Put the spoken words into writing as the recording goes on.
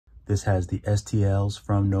This has the STLs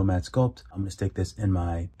from Nomad Sculpt. I'm gonna stick this in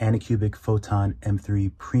my Anycubic Photon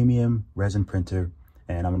M3 Premium resin printer,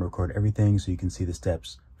 and I'm gonna record everything so you can see the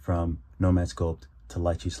steps from Nomad Sculpt to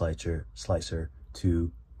Lychee slicer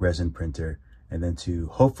to resin printer, and then to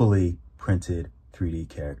hopefully printed 3D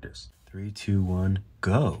characters. 3, 2, 1,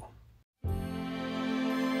 go.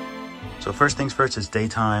 So first things first, it's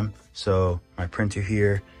daytime. So my printer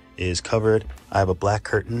here is covered. I have a black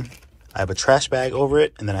curtain. I have a trash bag over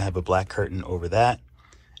it, and then I have a black curtain over that.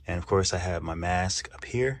 And of course I have my mask up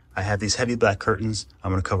here. I have these heavy black curtains.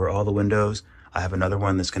 I'm gonna cover all the windows. I have another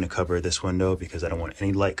one that's gonna cover this window because I don't want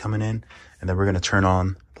any light coming in. And then we're gonna turn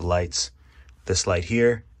on the lights, this light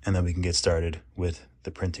here, and then we can get started with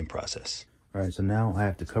the printing process. All right, so now I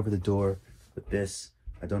have to cover the door with this.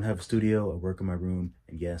 I don't have a studio, I work in my room,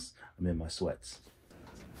 and yes, I'm in my sweats.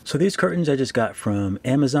 So these curtains I just got from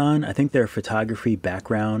Amazon. I think they're photography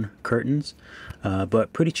background curtains,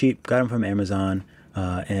 but pretty cheap. Got them from Amazon,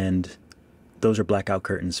 and those are blackout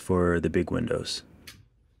curtains for the big windows.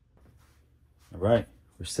 All right,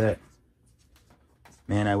 we're set.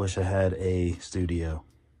 Man, I wish I had a studio.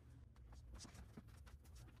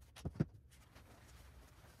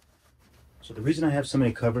 So the reason I have so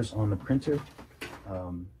many covers on the printer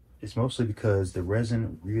is mostly because the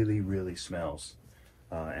resin really smells.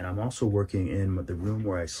 And I'm also working in the room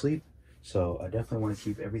where I sleep, so I definitely want to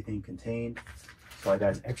keep everything contained. So I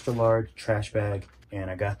got an extra large trash bag, and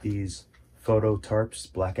I got these photo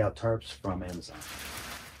tarps, blackout tarps from Amazon.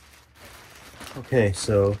 Okay,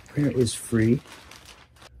 so printer is free.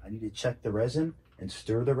 I need to check the resin and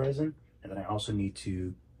stir the resin, and then I also need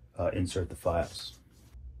to insert the files.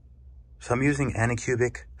 So I'm using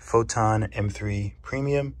Anycubic Photon M3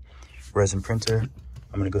 Premium resin printer.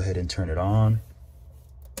 I'm gonna go ahead and turn it on.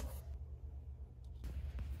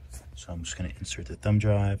 So I'm just gonna insert the thumb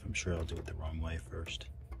drive. I'm sure I'll do it the wrong way first.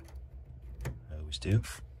 I always do.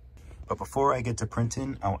 But before I get to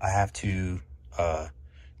printing, I have to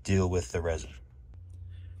deal with the resin.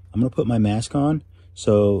 I'm gonna put my mask on.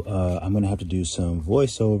 So I'm gonna have to do some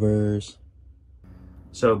voiceovers.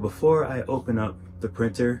 So before I open up the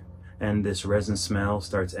printer and this resin smell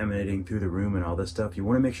starts emanating through the room and all this stuff, you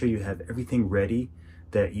wanna make sure you have everything ready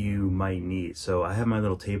that you might need. So I have my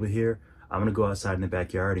little table here. I'm gonna go outside in the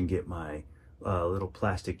backyard and get my little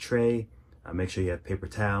plastic tray. Make sure you have paper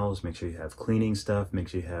towels, make sure you have cleaning stuff, make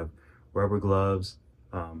sure you have rubber gloves,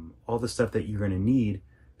 all the stuff that you're gonna need,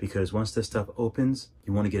 because once this stuff opens,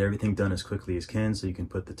 you wanna get everything done as quickly as can so you can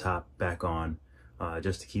put the top back on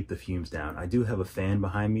just to keep the fumes down. I do have a fan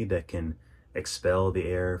behind me that can expel the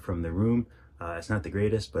air from the room. It's not the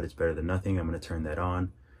greatest, but it's better than nothing. I'm gonna turn that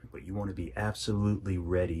on. But you wanna be absolutely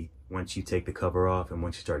ready once you take the cover off and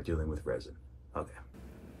once you start dealing with resin. Okay.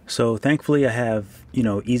 So thankfully I have,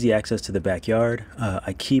 easy access to the backyard.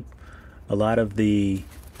 I keep a lot of the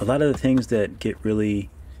things that get really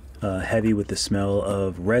heavy with the smell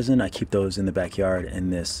of resin. I keep those in the backyard in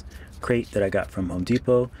this crate that I got from Home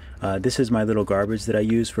Depot. This is my little garbage that I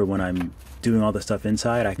use for when I'm doing all the stuff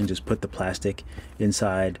inside. I can just put the plastic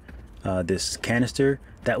inside this canister.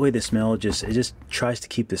 That way the smell just tries to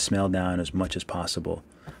keep the smell down as much as possible.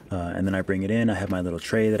 And then I bring it in. I have my little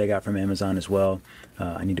tray that I got from Amazon as well.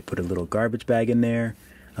 I need to put a little garbage bag in there.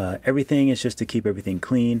 Everything is just to keep everything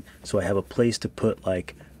clean. So I have a place to put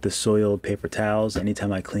like the soiled paper towels.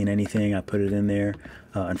 Anytime I clean anything, I put it in there.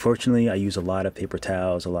 Unfortunately, I use a lot of paper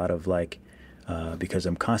towels, because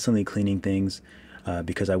I'm constantly cleaning things,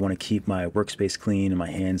 because I want to keep my workspace clean and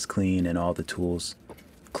my hands clean and all the tools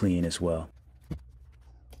clean as well.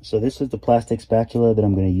 So this is the plastic spatula that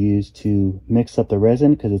I'm going to use to mix up the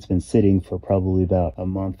resin, because it's been sitting for probably about a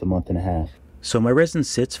month and a half. So my resin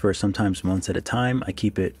sits for sometimes months at a time. I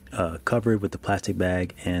keep it covered with the plastic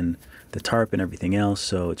bag and the tarp and everything else,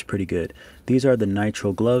 so it's pretty good. These are the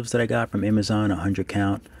nitrile gloves that I got from Amazon, 100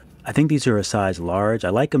 count. I think these are a size large. I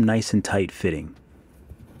like them nice and tight fitting.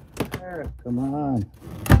 Come on.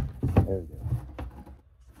 There we go.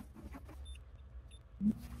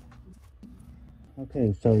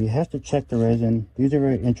 Okay, so you have to check the resin. These are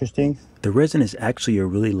very interesting. The resin is actually a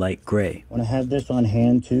really light gray. I want to have this on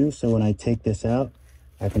hand too, so when I take this out,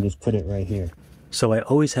 I can just put it right here. So I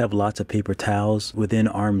always have lots of paper towels within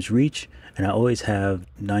arm's reach, and I always have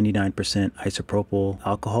 99% isopropyl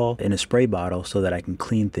alcohol in a spray bottle so that I can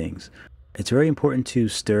clean things. It's very important to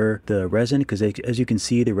stir the resin because, as you can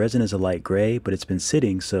see, the resin is a light gray, but it's been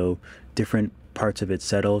sitting, so different parts of it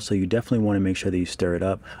settle, so you definitely want to make sure that you stir it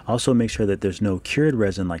up. Also make sure that there's no cured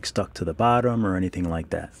resin like stuck to the bottom or anything like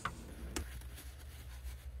that.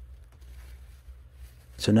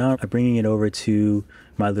 So now I'm bringing it over to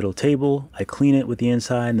my little table. I clean it with the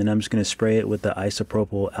inside, and then I'm just going to spray it with the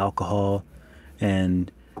isopropyl alcohol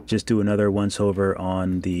and just do another once over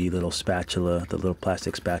on the little spatula, the little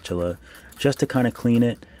plastic spatula, just to kind of clean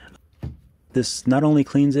it. This not only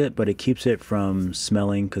cleans it, but it keeps it from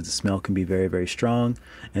smelling, because the smell can be very, very strong.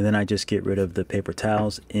 And then I just get rid of the paper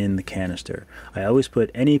towels in the canister. I always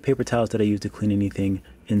put any paper towels that I use to clean anything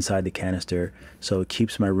inside the canister, so it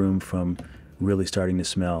keeps my room from really starting to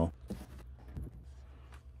smell.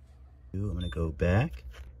 I'm gonna go back,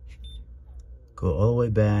 go all the way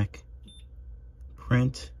back,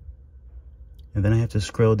 print, and then I have to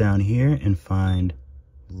scroll down here and find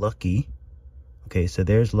Lucky. Okay, so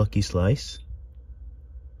there's Lucky Slice.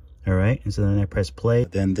 All right, and so then I press play.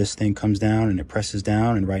 Then this thing comes down and it presses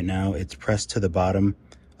down, and right now it's pressed to the bottom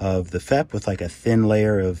of the FEP with like a thin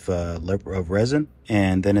layer of resin,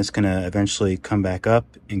 and then it's gonna eventually come back up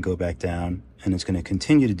and go back down, and it's gonna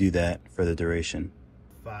continue to do that for the duration.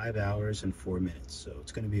 5 hours and 4 minutes, so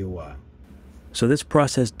it's gonna be a while. So this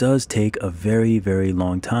process does take a very, very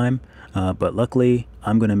long time, but luckily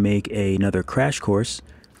I'm gonna make another crash course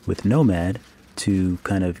with Nomad to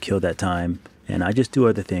kind of kill that time, and I just do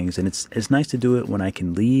other things, and it's nice to do it when I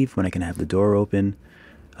can leave, when I can have the door open.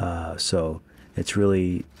 So it's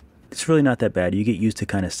really not that bad. You get used to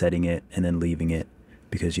kind of setting it and then leaving it,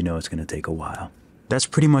 because you know it's going to take a while. That's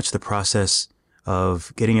pretty much the process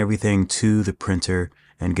of getting everything to the printer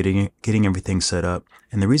and getting everything set up.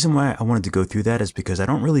 And the reason why I wanted to go through that is because I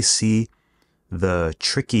don't really see the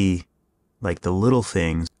tricky, like the little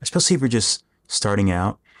things, especially if you're just starting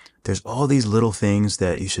out. There's all these little things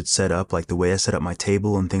that you should set up, like the way I set up my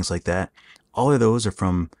table and things like that. All of those are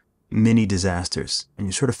from mini disasters, and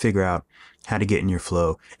you sort of figure out how to get in your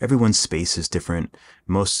flow. Everyone's space is different.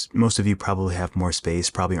 Most of you probably have more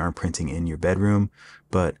space, probably aren't printing in your bedroom,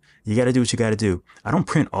 but you got to do what you got to do. I don't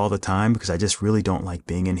print all the time because I just really don't like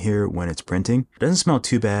being in here when it's printing. It doesn't smell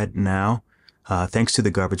too bad now, thanks to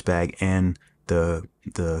the garbage bag and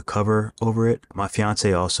the cover over it. My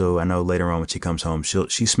fiance also, I know later on when she comes home,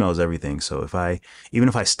 she smells everything. So even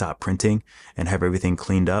if I stop printing and have everything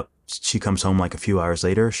cleaned up, she comes home like a few hours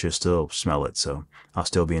later, she'll still smell it. So I'll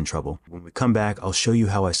still be in trouble. When we come back, I'll show you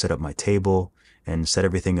how I set up my table and set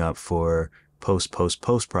everything up for post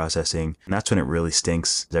processing. And that's when it really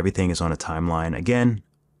stinks. Everything is on a timeline. Again,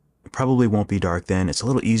 it probably won't be dark then. It's a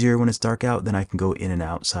little easier when it's dark out, then I can go in and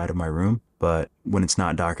outside of my room. But when it's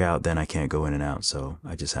not dark out, then I can't go in and out. So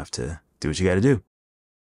I just have to do what you got to do.